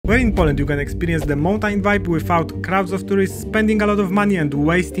where in Poland you can experience the mountain vibe without crowds of tourists, spending a lot of money and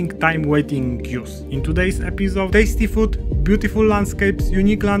wasting time waiting in queues. In today's episode, tasty food, beautiful landscapes,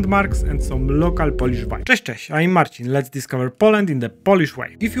 unique landmarks and some local Polish vibe. Cześć, I'm Marcin. Let's discover Poland in the Polish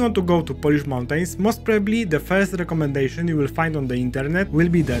way. If you want to go to Polish mountains, most probably the first recommendation you will find on the internet will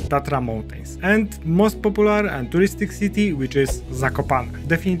be the Tatra Mountains and most popular and touristic city, which is Zakopane.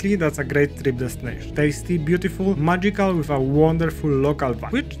 Definitely that's a great trip destination. Tasty, beautiful, magical with a wonderful local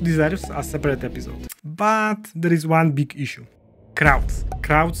vibe, which deserves a separate episode. But there is one big issue.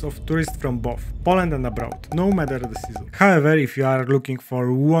 Crowds of tourists from both Poland and abroad, no matter the season. However, if you are looking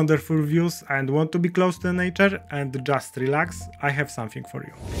for wonderful views and want to be close to nature and just relax, I have something for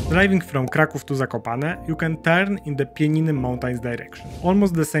you. Driving from Kraków to Zakopane, you can turn in the Pieniny Mountains direction.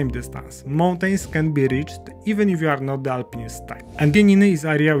 Almost the same distance. Mountains can be reached even if you are not the alpinist type. And Pieniny is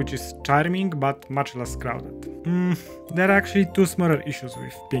an area which is charming but much less crowded. There are actually two smaller issues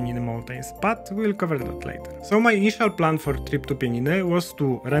with Pieniny Mountains, but we'll cover that later. So my initial plan for trip to Pieniny was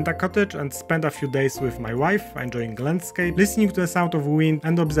to rent a cottage and spend a few days with my wife, enjoying landscape, listening to the sound of wind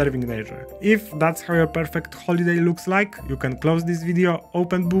and observing nature. If that's how your perfect holiday looks like, you can close this video,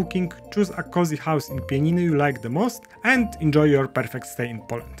 open booking, choose a cozy house in Pieniny you like the most and enjoy your perfect stay in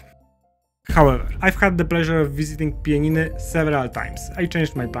Poland. However, I've had the pleasure of visiting Pieniny several times. I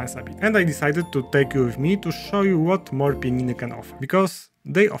changed my plans a bit and I decided to take you with me to show you what more Pieniny can offer, because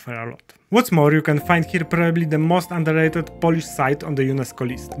they offer a lot. What's more, you can find here probably the most underrated Polish site on the UNESCO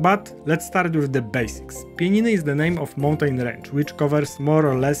list. But let's start with the basics. Pieniny is the name of mountain range, which covers more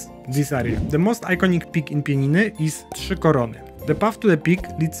or less this area. The most iconic peak in Pieniny is Trzy Korony. The path to the peak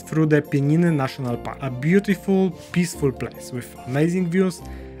leads through the Pieniny National Park, a beautiful, peaceful place with amazing views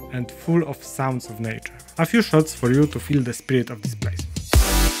and full of sounds of nature. A few shots for you to feel the spirit of this place.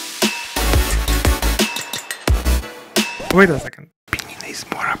 Wait a second. Pieniny is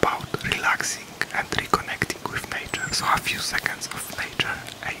more about relaxing and reconnecting with nature, so a few seconds of nature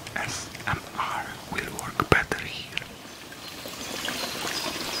ASMR will work better here.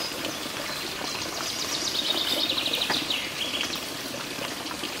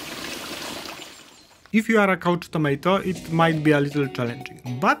 If you are a couch tomato, it might be a little challenging.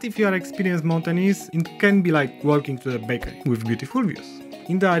 But if you are experienced mountaineers, it can be like walking to the bakery with beautiful views.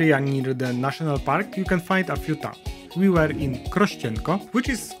 In the area near the national park, you can find a few towns. We were in Krościenko, which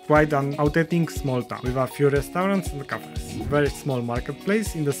is quite an authentic small town with a few restaurants and cafes. Very small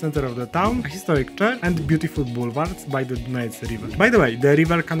marketplace in the center of the town, a historic church and beautiful boulevards by the Dunajec river. By the way, the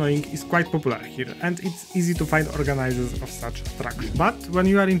river canoeing is quite popular here and it's easy to find organizers of such attractions. But when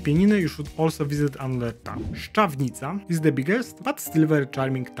you are in Pieniny, you should also visit another town. Szczawnica is the biggest but still very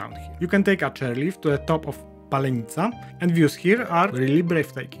charming town here. You can take a chairlift to the top of Palenica and views here are really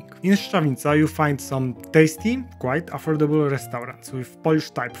breathtaking. In Szczawnica you find some tasty, quite affordable restaurants with Polish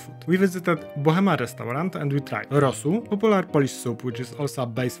type food. We visited Bohema restaurant and we tried rosu, popular Polish soup which is also a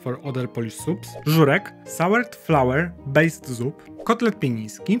base for other Polish soups, żurek, soured flour based soup, kotlet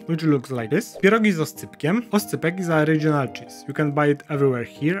pieniński, which looks like this, pierogi z oscypkiem. Oscypek is a regional cheese. You can buy it everywhere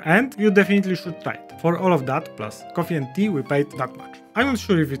here and you definitely should try it. For all of that, plus coffee and tea, we paid that much. I'm not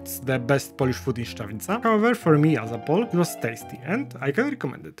sure if it's the best Polish food in Szczawnica, however for me as a Pole it was tasty and I can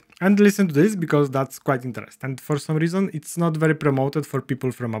recommend it. And listen to this because that's quite interesting and for some reason it's not very promoted for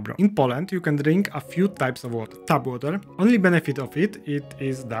people from abroad. In Poland you can drink a few types of water. Tap water, only benefit of it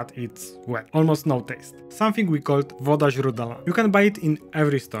is that it's wet, almost no taste. Something we called woda źródlana. You can buy it in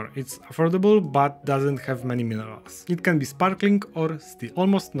every store, it's affordable but doesn't have many minerals. It can be sparkling or still,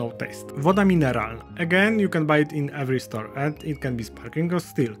 almost no taste. Woda mineralna, again you can buy it in every store and it can be sparkling or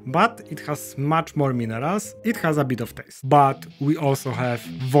still, but it has much more minerals, it has a bit of taste. But we also have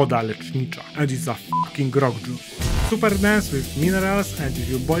woda lecznicza and it's a fucking rock juice. Super dense with minerals and if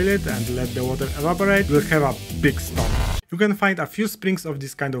you boil it and let the water evaporate, you'll have a big stomach. You can find a few springs of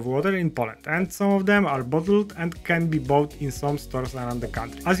this kind of water in Poland and some of them are bottled and can be bought in some stores around the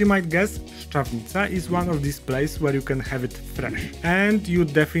country. As you might guess, Szczawnica is one of these places where you can have it fresh and you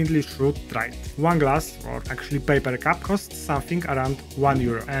definitely should try it. One glass, or actually paper cup, costs something around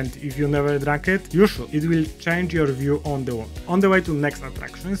 €1 and if you never drank it, you should. It will change your view on the world. On the way to next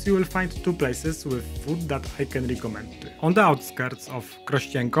attractions, you will find two places with food that I can recommend to you. On the outskirts of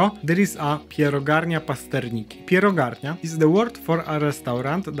Krościenko, there is a pierogarnia pasterniki. Pierogarnia is the word for a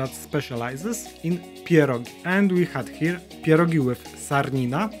restaurant that specializes in pierogi. And we had here pierogi with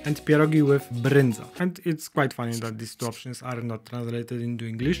sarnina and pierogi with brędza. And it's quite funny that these two options are not translated into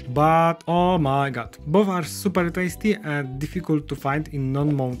English, but oh my god, both are super tasty and difficult to find in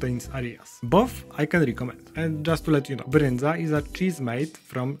non-mountains areas. Both I can recommend. And just to let you know, brędza is a cheese made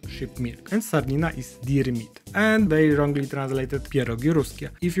from sheep milk and sarnina is deer meat. and they wrongly translated pierogi ruskie.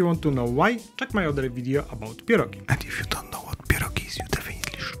 If you want to know why, check my other video about pierogi. And if you don't know what pierogi is, you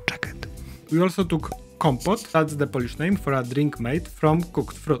definitely should check it. We also took kompot, that's the Polish name for a drink made from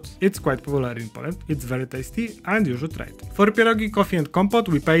cooked fruits. It's quite popular in Poland, it's very tasty and you should try it. For pierogi, coffee and kompot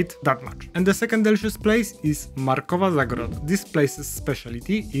we paid that much. And the second delicious place is Markowa Zagroda. This place's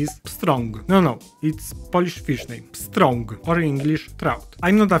specialty is pstrąg. No, it's Polish fish name, pstrąg, or in English, trout.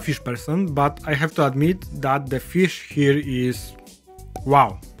 I'm not a fish person, but I have to admit that the fish here is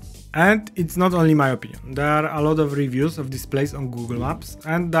wow. And it's not only my opinion, there are a lot of reviews of this place on Google Maps,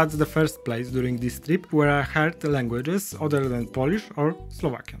 and that's the first place during this trip where I heard languages other than Polish or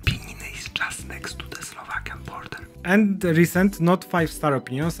Slovakian. Pieniny is just next to the Slovakian border. And the recent not 5-star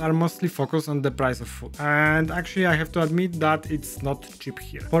opinions are mostly focused on the price of food. And actually I have to admit that it's not cheap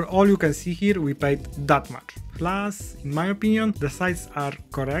here. For all you can see here, we paid that much. Plus, in my opinion, the sides are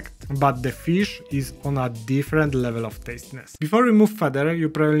correct, but the fish is on a different level of tastiness. Before we move further, you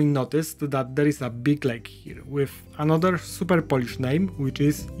probably noticed that there is a big lake here with another super Polish name, which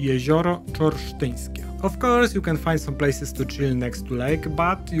is Jezioro Czorsztyńskie. Of course, you can find some places to chill next to lake,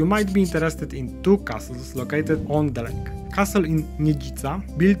 but you might be interested in two castles located on the lake. Castle in Niedzica,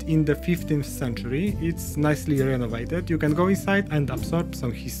 built in the 15th century, it's nicely renovated, you can go inside and absorb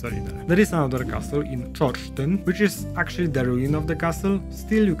some history there. There is another castle in Czorsztyn, which is actually the ruin of the castle,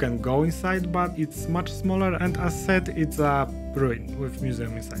 still you can go inside, but it's much smaller and as said, it's a ruin with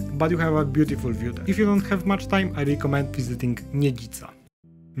museum inside. But you have a beautiful view there. If you don't have much time, I recommend visiting Niedzica.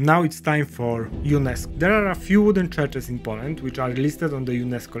 Now it's time for UNESCO. There are a few wooden churches in Poland which are listed on the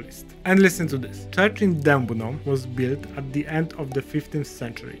UNESCO list. And listen to this. Church in Dębno was built at the end of the 15th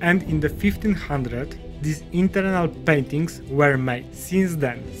century. And in the 1500s, these internal paintings were made. Since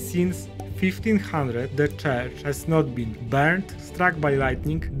then, since 1500, the church has not been burnt, struck by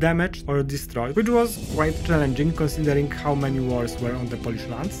lightning, damaged or destroyed, which was quite challenging considering how many wars were on the Polish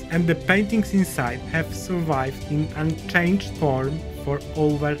lands. And the paintings inside have survived in unchanged form for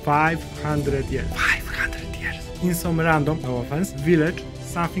over 500 years. 500 years! In some random, no offense, village,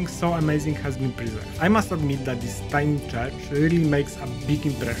 something so amazing has been preserved. I must admit that this tiny church really makes a big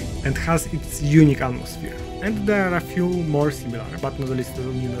impression and has its unique atmosphere. And there are a few more similar, but not listed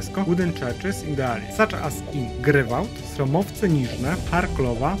on UNESCO, wooden churches in the area, such as in Grywałt, Sromowce Niżne,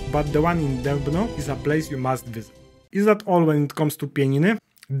 Harklowa, but the one in Dębno is a place you must visit. Is that all when it comes to Pieniny?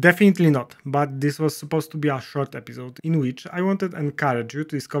 Definitely not, but this was supposed to be a short episode in which I wanted to encourage you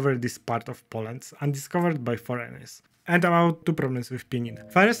to discover this part of Poland undiscovered by foreigners. And about two problems with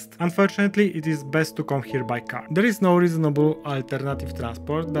Pieniny. First, unfortunately, it is best to come here by car. There is no reasonable alternative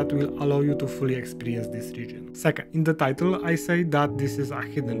transport that will allow you to fully experience this region. Second, in the title I say that this is a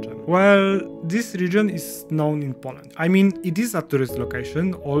hidden gem. Well, this region is known in Poland. I mean, it is a tourist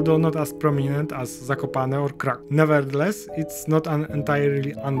location, although not as prominent as Zakopane or Kraków. Nevertheless, it's not an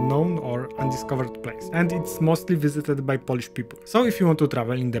entirely unknown or undiscovered place, and it's mostly visited by Polish people. So if you want to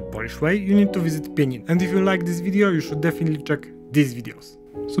travel in the Polish way, you need to visit Pieniny. And if you like this video, you should definitely check these videos.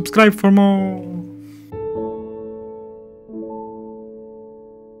 Subscribe for more!